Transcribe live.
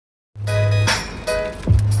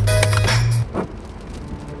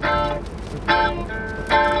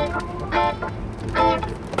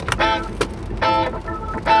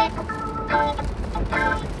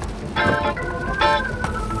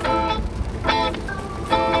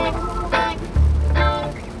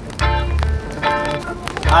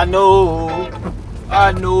I know,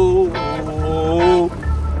 I know,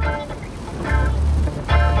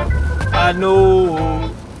 I know.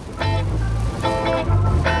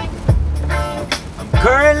 I'm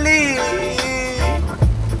currently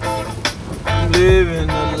living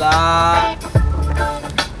a lie,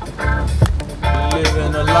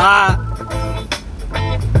 living a lie.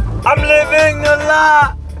 I'm living a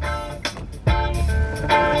lie.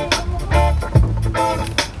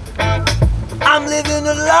 I'm living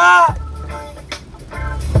a lie.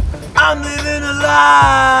 I'm living a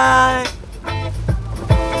lie.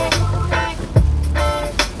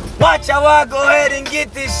 Watch how I go ahead and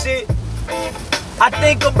get this shit. I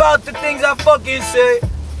think about the things I fucking say.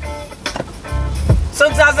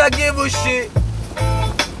 Sometimes I give a shit.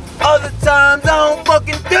 Other times I don't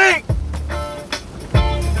fucking think.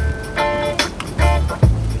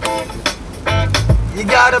 You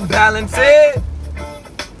gotta balance it.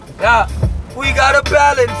 Yeah, we gotta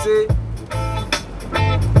balance it.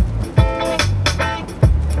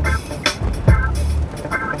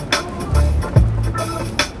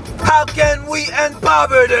 How can we end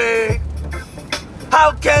poverty?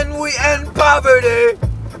 How can we end poverty?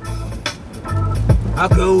 How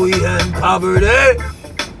could we end poverty?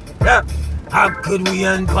 Yeah, how could we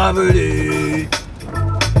end poverty?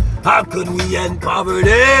 How could we end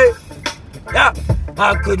poverty? Yeah,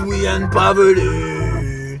 how could we end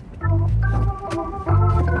poverty?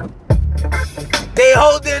 They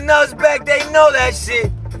holding us back, they know that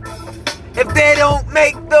shit. If they don't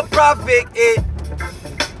make the profit,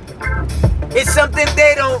 it's something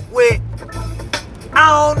they don't with. I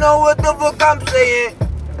don't know what the fuck I'm saying.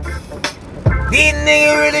 These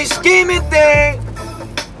niggas really scheming things.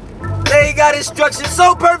 They got instructions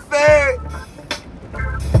so perfect.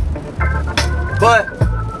 But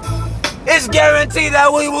it's guaranteed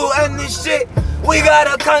that we will end this shit. We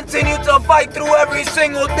gotta continue to fight through every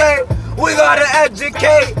single day. We gotta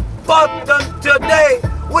educate. Fuck them today.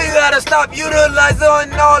 We gotta stop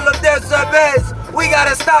utilizing all of their service. We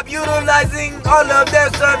gotta stop utilizing all of their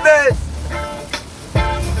service.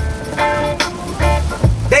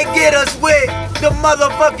 They get us with the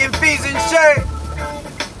motherfucking fees and shit.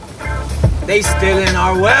 They stealing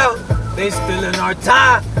our wealth. They stealing our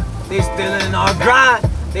time. They stealing our grind.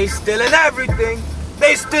 They stealing everything.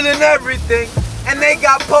 They stealing everything. And they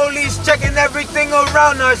got police checking everything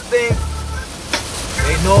around us thing.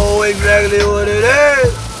 They know exactly what it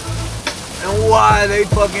is. And why they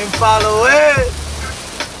fucking follow it.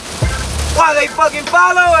 Why they fucking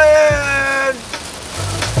follow it.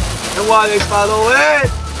 And why they follow it.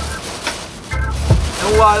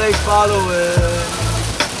 And why they follow it.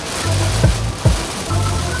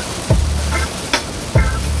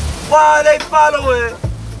 Why they follow it.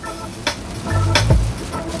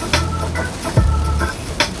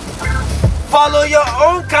 Follow your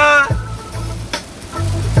own kind.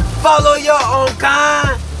 Follow your own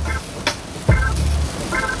kind.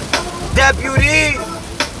 Deputy.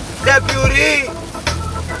 Deputy.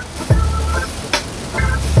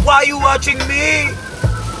 Why you watching me?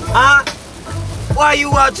 Huh? Why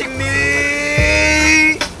you watching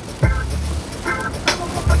me?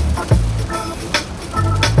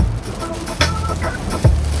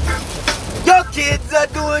 Your kids are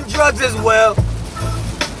doing drugs as well.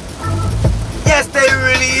 Yes, they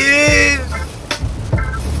really is.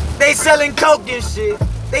 They selling coke and shit.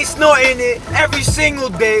 They snorting it every single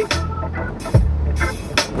day.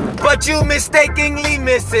 But you mistakenly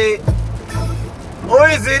miss it. Or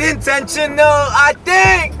is it intentional? I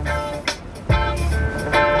think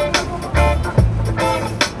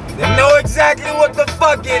they know exactly what the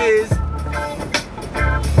fuck it is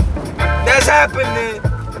that's happening.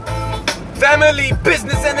 Family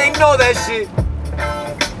business and they know that shit.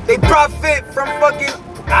 They profit from fucking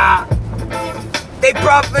They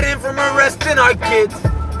profiting from arresting our kids.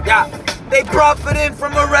 Yeah, they profiting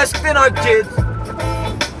from arresting our kids.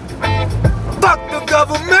 Fuck the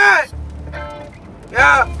government.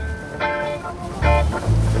 Yeah.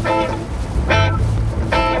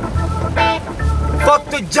 Fuck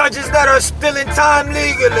the judges that are stealing time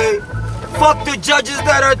legally. Fuck the judges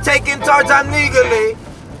that are taking our time legally.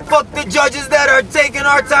 Fuck the judges that are taking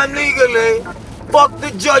our time legally. Fuck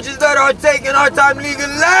the judges that are taking our time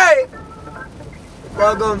legally.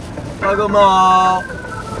 Fuck them all.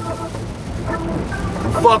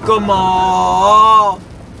 Fuck them all.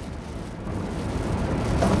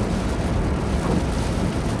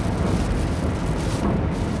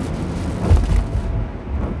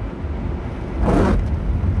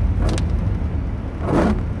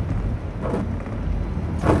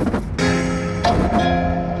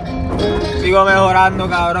 Sigo mejorando,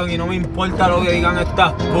 cabrón, y no me importa lo que digan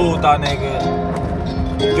estas putas, nigga.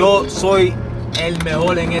 Yo soy el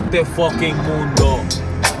mejor en este fucking mundo.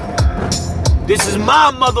 This is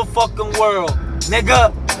my motherfucking world,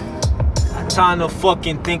 nigga. I'm trying to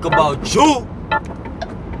fucking think about you.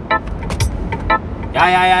 Yeah.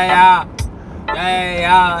 I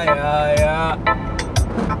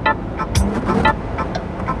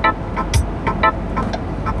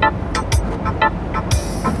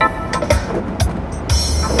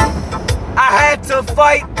had to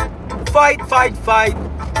fight. I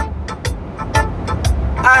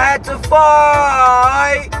had to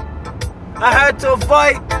fight. I had to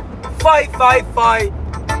fight.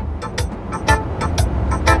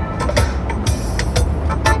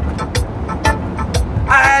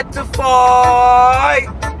 I had to fight.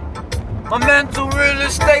 My mental real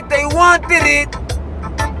estate, they wanted it.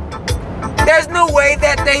 There's no way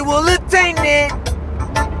that they will attain it.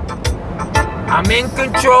 I'm in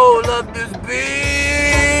control of this beast.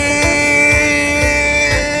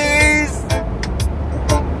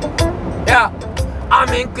 Yeah, I'm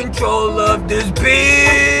in control of this beast.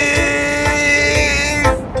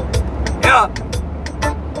 Yeah.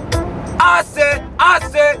 I said, I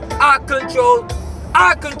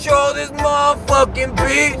control this motherfucking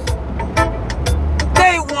beast.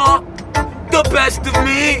 They want the best of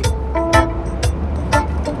me,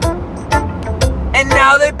 and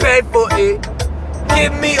now they pay for it.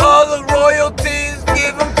 Give me all the royalties,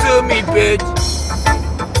 give them to me, bitch.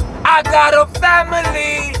 I got a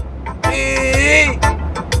family.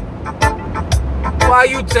 Why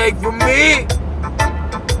you take from me?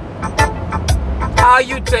 How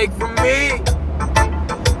you take from me?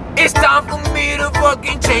 It's time for me to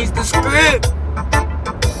fucking change the script.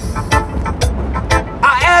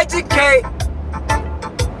 I educate.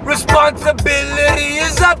 Responsibility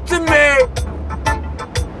is up to me.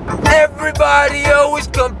 Everybody always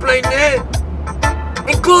complaining,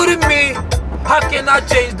 including me. How can I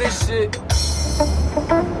change this shit?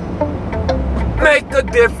 Make a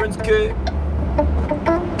difference, kid.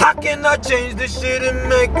 How can I change this shit and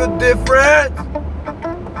make a difference?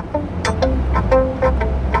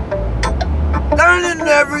 Learning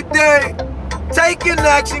every day, taking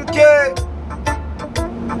action, kid.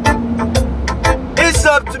 It's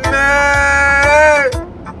up to me.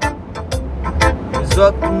 It's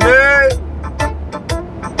up to me.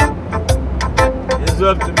 It's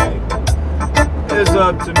up to me. It's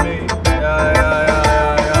up to me.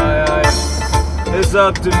 Yeah. It's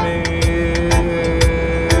up to me.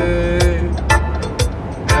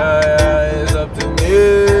 Yeah, it's up to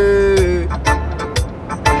me.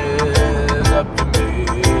 It's up to me.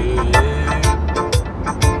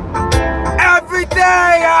 Every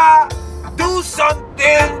day I do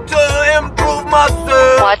something to improve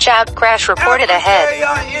myself. Watch out, crash reported ahead. Every day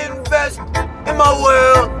I invest in my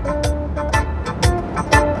wealth.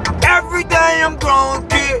 Every day I'm growing,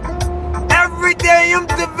 kid. Every day I'm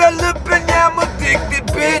developing, I'm addicted,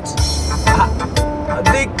 bitch.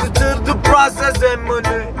 Addicted to the process and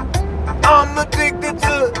money. I'm addicted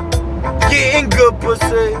to getting good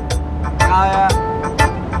pussy.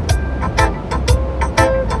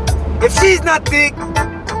 If she's not thick,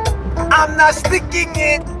 I'm not sticking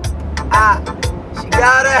it. She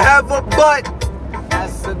gotta have a butt.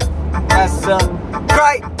 That's a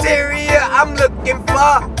criteria I'm looking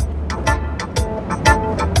for.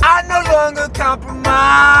 I no longer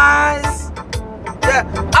compromise. Yeah,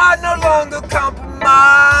 I no longer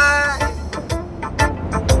compromise.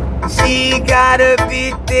 She gotta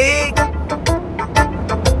be thick.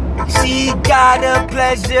 She gotta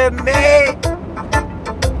pleasure me.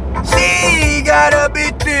 She gotta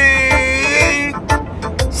be thick.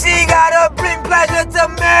 She gotta bring pleasure to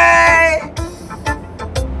me.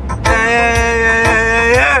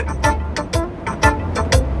 Yeah.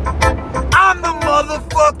 I'm the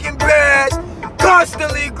motherfucking best.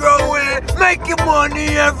 Constantly growing, making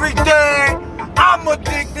money every day. I'm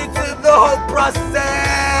addicted to the whole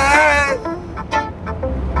process.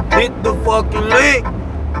 Hit the fucking link.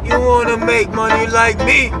 You wanna make money like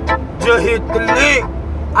me? Just hit the link.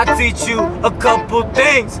 I teach you a couple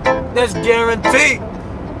things that's guaranteed.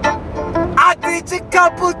 I teach a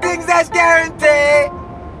couple things that's guaranteed.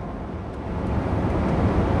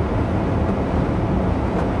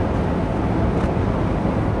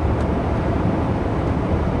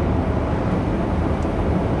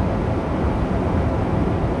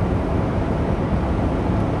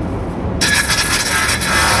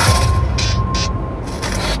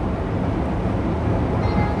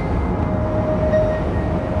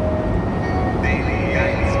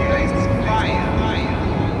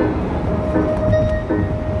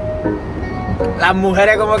 Las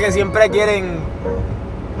mujeres como que siempre quieren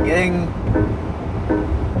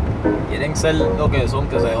Quieren ser lo que son,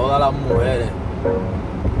 que se jodan las mujeres.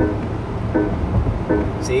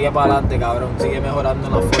 Sigue para adelante, cabrón. Sigue mejorando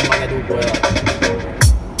en la forma que tú puedas.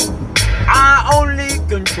 I only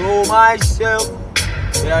control myself.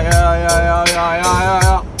 Yeah.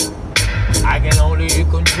 I can only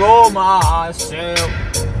control myself.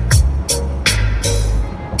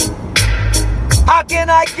 How can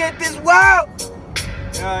I get this world?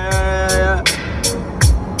 Yeah.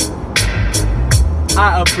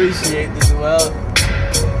 I appreciate this world.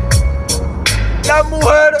 La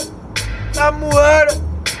mujer,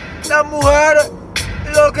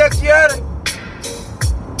 lo que quiere.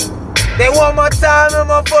 They want my time and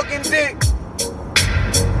my fucking dick.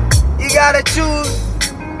 You gotta choose.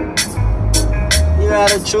 You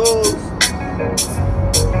gotta choose.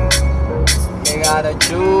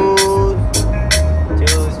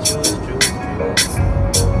 Choose.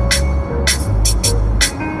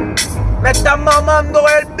 Me están mamando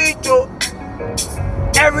el bicho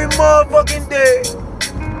every motherfucking day.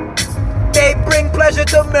 They bring pleasure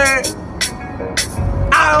to me.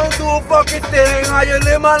 I don't do a fucking thing. I just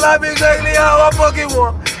live my life exactly how I fucking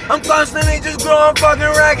want. I'm constantly just growing,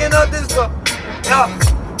 fucking racking up this stuff. Yeah.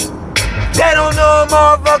 They don't know a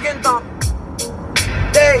motherfucking thing.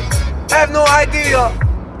 They have no idea.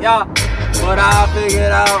 Yeah. But I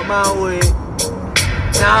figured out my way.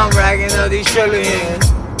 Now I'm racking up these trillions.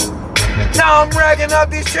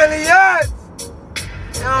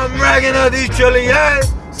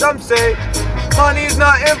 Some say money's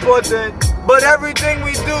not important, but everything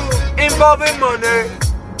we do involving money.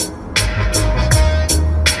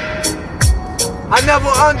 I never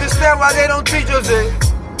understand why they don't teach us it.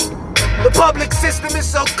 The public system is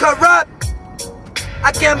so corrupt.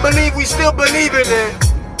 I can't believe we still believe in it.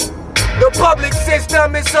 The public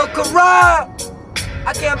system is so corrupt.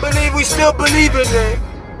 I can't believe we still believe in it.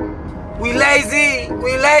 We lazy.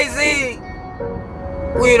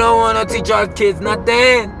 We don't wanna teach our kids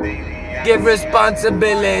nothing. Give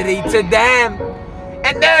responsibility to them.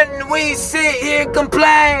 And then we sit here and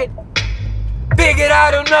complain. Figured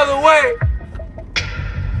out another way.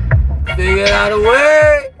 I figured out a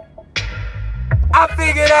way.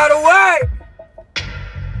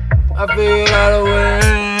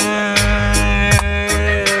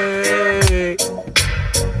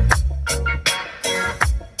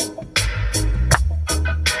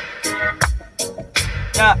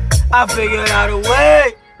 Yeah, I figured out a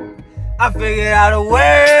way. I figured out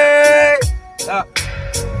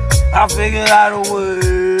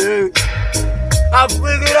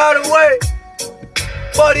a way.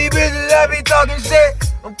 For these bitches that be talking shit,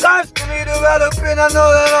 I'm constantly developing, I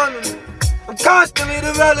know that I'm constantly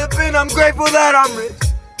developing, I'm grateful that I'm rich.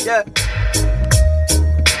 Yeah.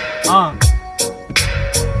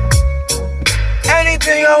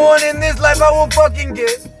 Anything I want in this life, I will fucking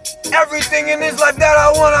get. Everything in this life that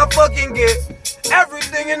I want, I fucking get.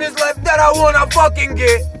 Everything in this life that I want, I fucking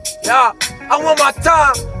get. Yeah, I want my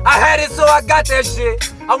time. I had it, so I got that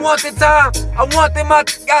shit. I wanted time. I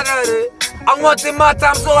wanted my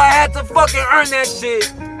time, so I had to fucking earn that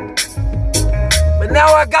shit. But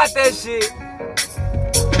now I got that shit.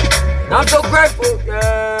 And I'm so grateful.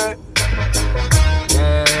 Yeah.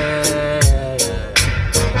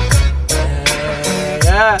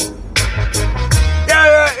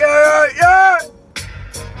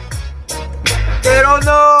 They don't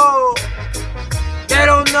know.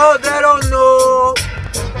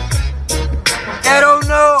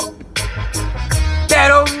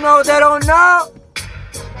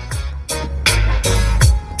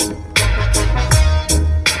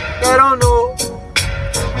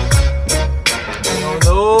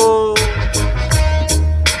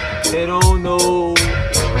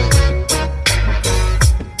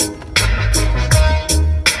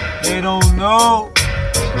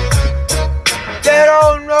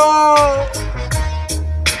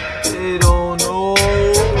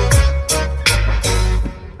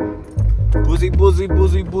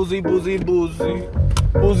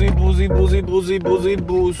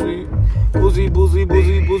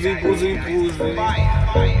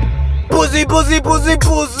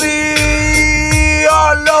 Pussy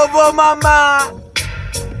all over my mind.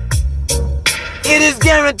 It is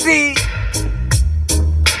guaranteed.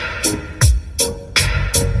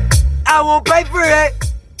 I won't pay for it.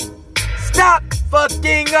 Stop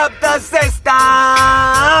fucking up the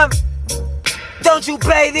system. Don't you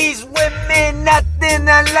pay these women nothing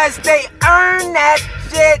unless they earn that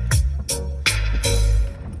shit.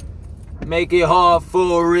 Make it hard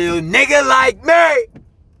for a real nigga like me.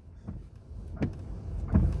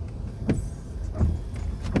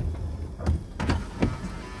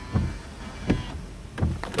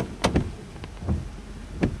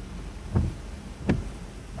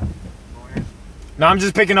 No, I'm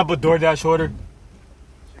just picking up a DoorDash order.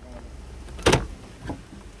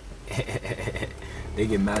 They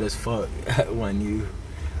get mad as fuck when you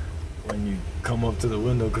come up to the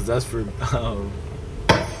window, because that's for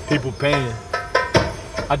people paying.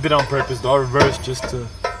 I did it on purpose, though. I reversed just to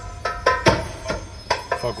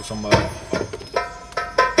fuck with somebody.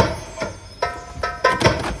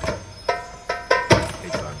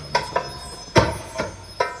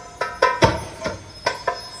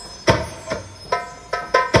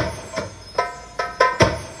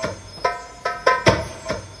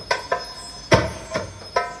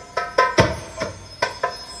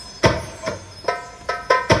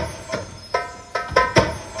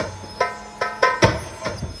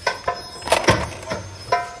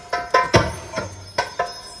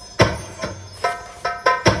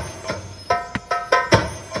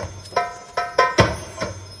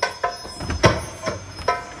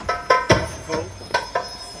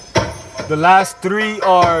 The last three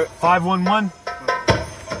are 511.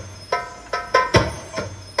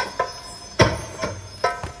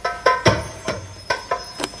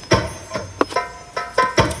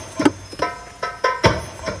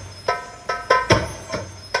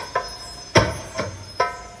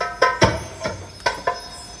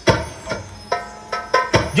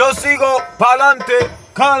 Yo sigo pa'lante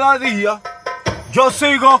cada día. Yo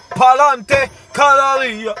sigo pa'lante cada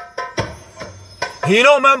día. Y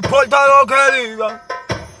no me importa lo que digan.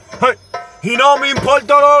 Hey. Y no me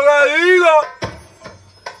importa lo que digan.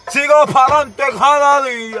 Sigo pa'lante cada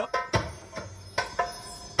día.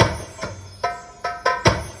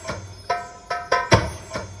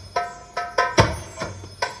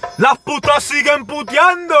 Las putas siguen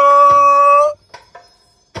puteando.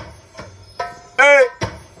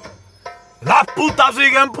 Las putas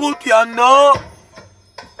siguen puteando.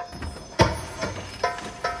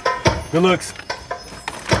 Good looks.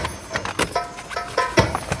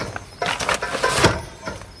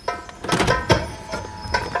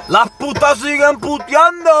 Las putas siguen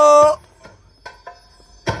puteando.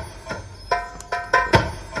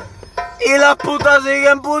 Y las putas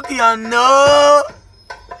siguen puteando.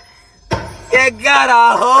 ¿Qué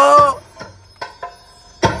carajo?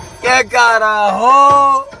 ¿Qué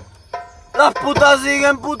carajo? Las putas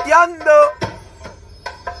siguen puteando.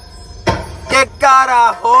 ¿Qué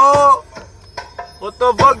carajo? What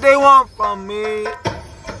the fuck they want from me?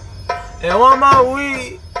 They want my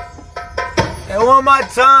weed. They want my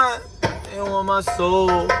time. They want my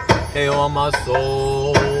soul. They want my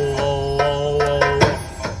soul.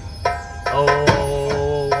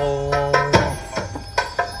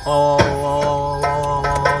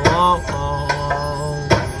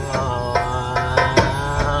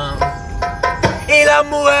 Y las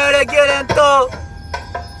mujeres quieren todo.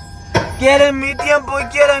 Quieren mi tiempo y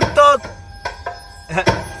quieren todo.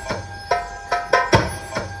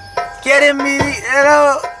 Quieren mi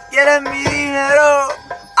dinero. Quieren mi dinero.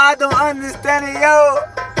 I don't understand it, yo.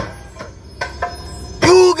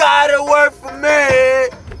 You gotta work for me.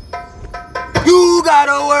 You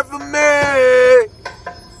gotta work for me.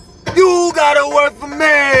 You gotta work for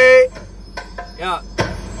me. Yeah.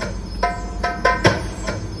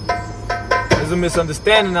 There's a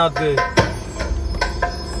misunderstanding out there.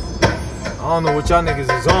 I don't know what y'all niggas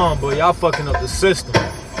is on, but y'all fucking up the system.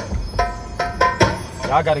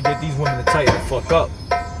 Y'all gotta get these women to tighten the fuck up.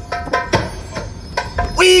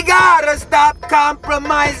 We gotta stop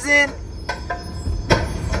compromising.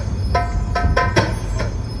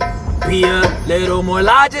 Be a little more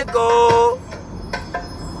logical.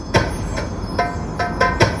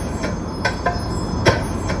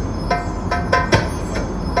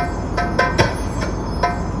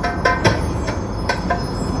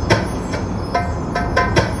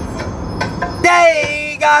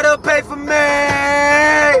 They gotta pay for me.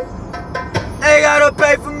 They gotta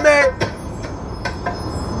pay for me.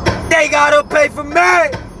 They gotta pay for me.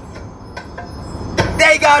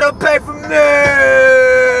 They gotta pay for me.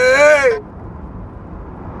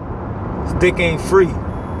 This dick ain't free,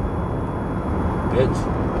 bitch.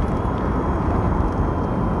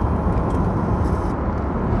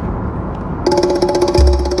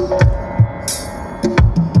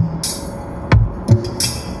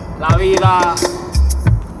 La vida.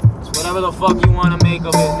 It's whatever the fuck you wanna make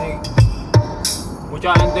of it, nigga.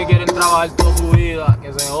 Mucha gente quiere trabajar toda su vida,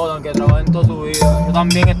 que se jodan, que trabajen toda su vida. Yo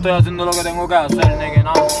también estoy haciendo lo que tengo que hacer, nigga, and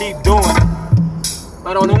I'll keep doing it.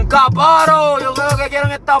 Pero nunca paro, yo sé lo que quiero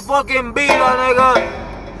en esta fucking vida, nigga.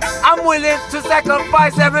 I'm willing to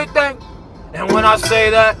sacrifice everything. And when I say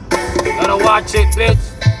that, you gotta watch it, bitch.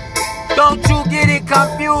 Don't you get it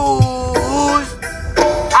confused.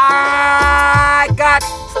 I got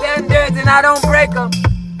standards and I don't break them.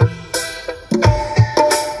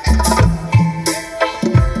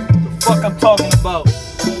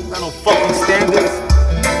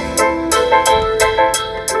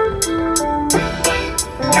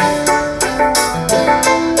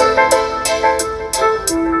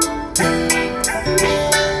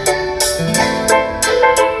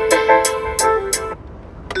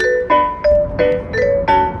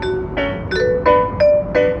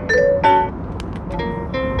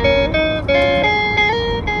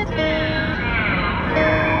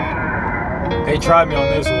 ain't tried me on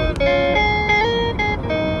this order.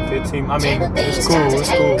 15. I mean, it's cool. It's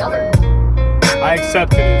cool. I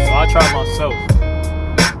accepted it, so I tried myself.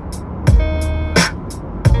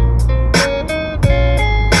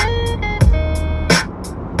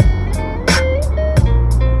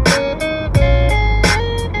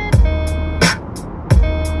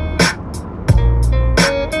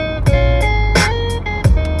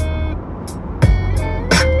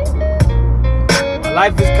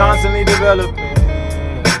 Life is constantly developing.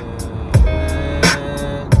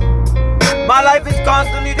 My life is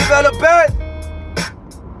constantly developing.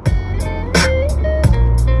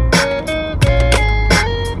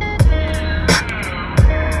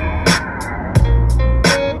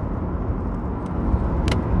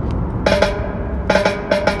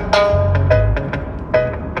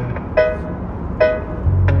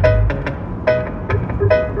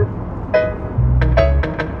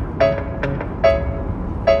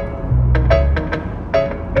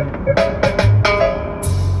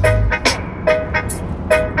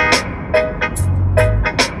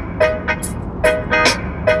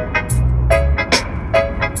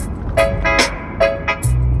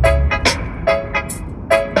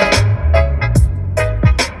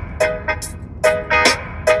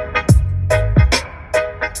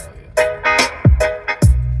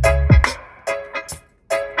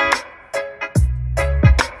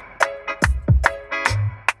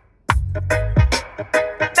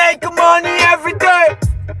 Making money every day.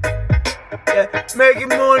 Yeah, making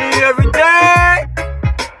money every day.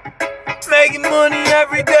 Making money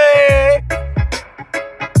every day.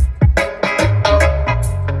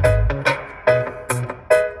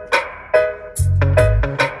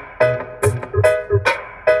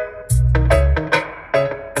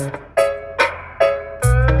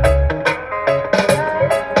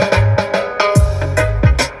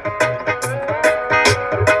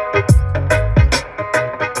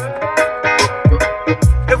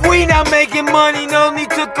 If we not making money, no need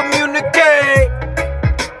to communicate.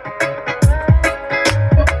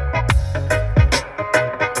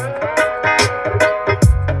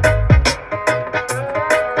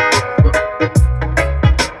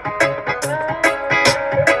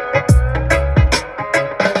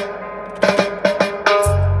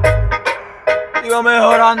 Sigo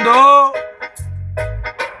mejorando.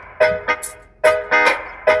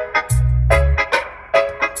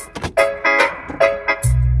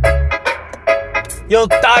 Yo,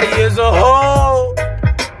 Tari is a hoe.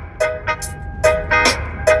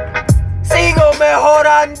 Sigo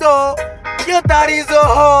mejorando. Yo, Tari is a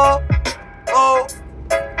hoe. Oh.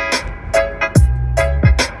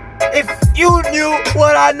 If you knew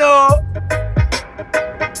what I know.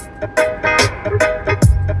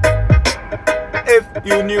 If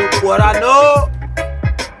you knew what I know.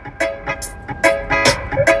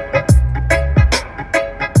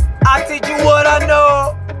 I teach you what I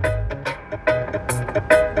know.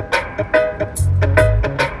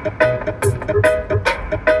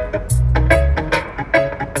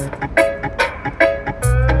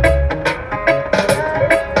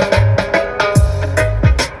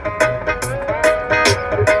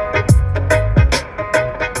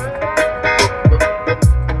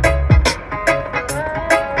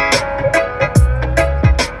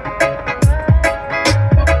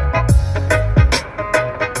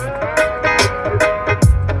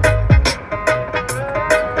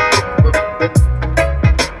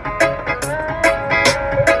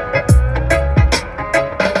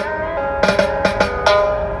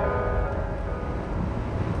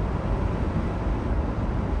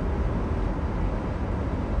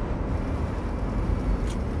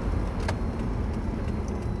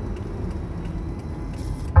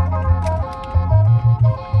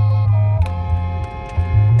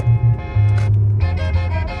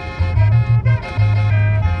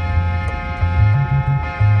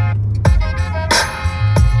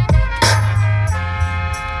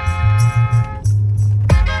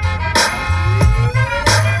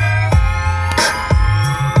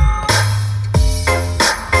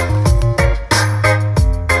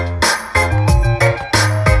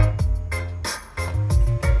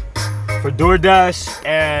 For DoorDash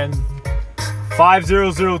and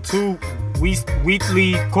 5002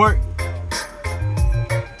 Wheatley Court.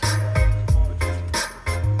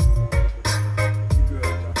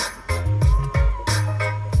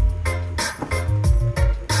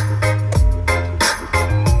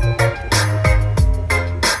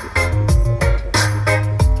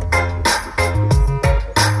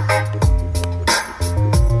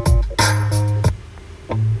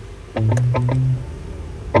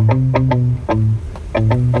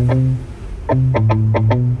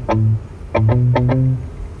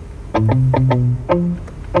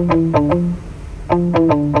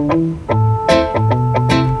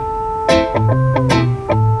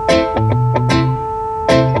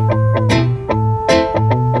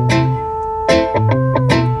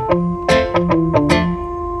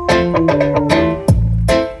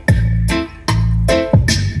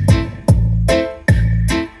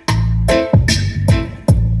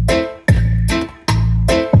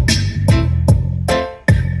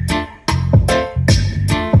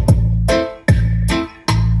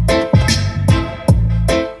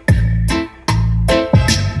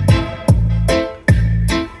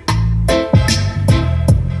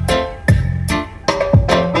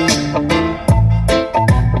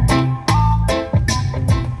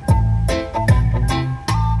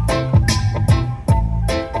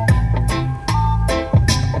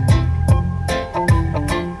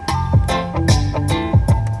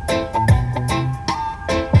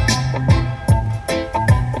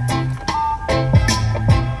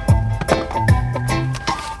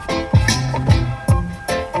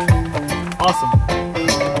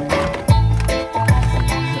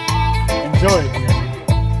 enjoy.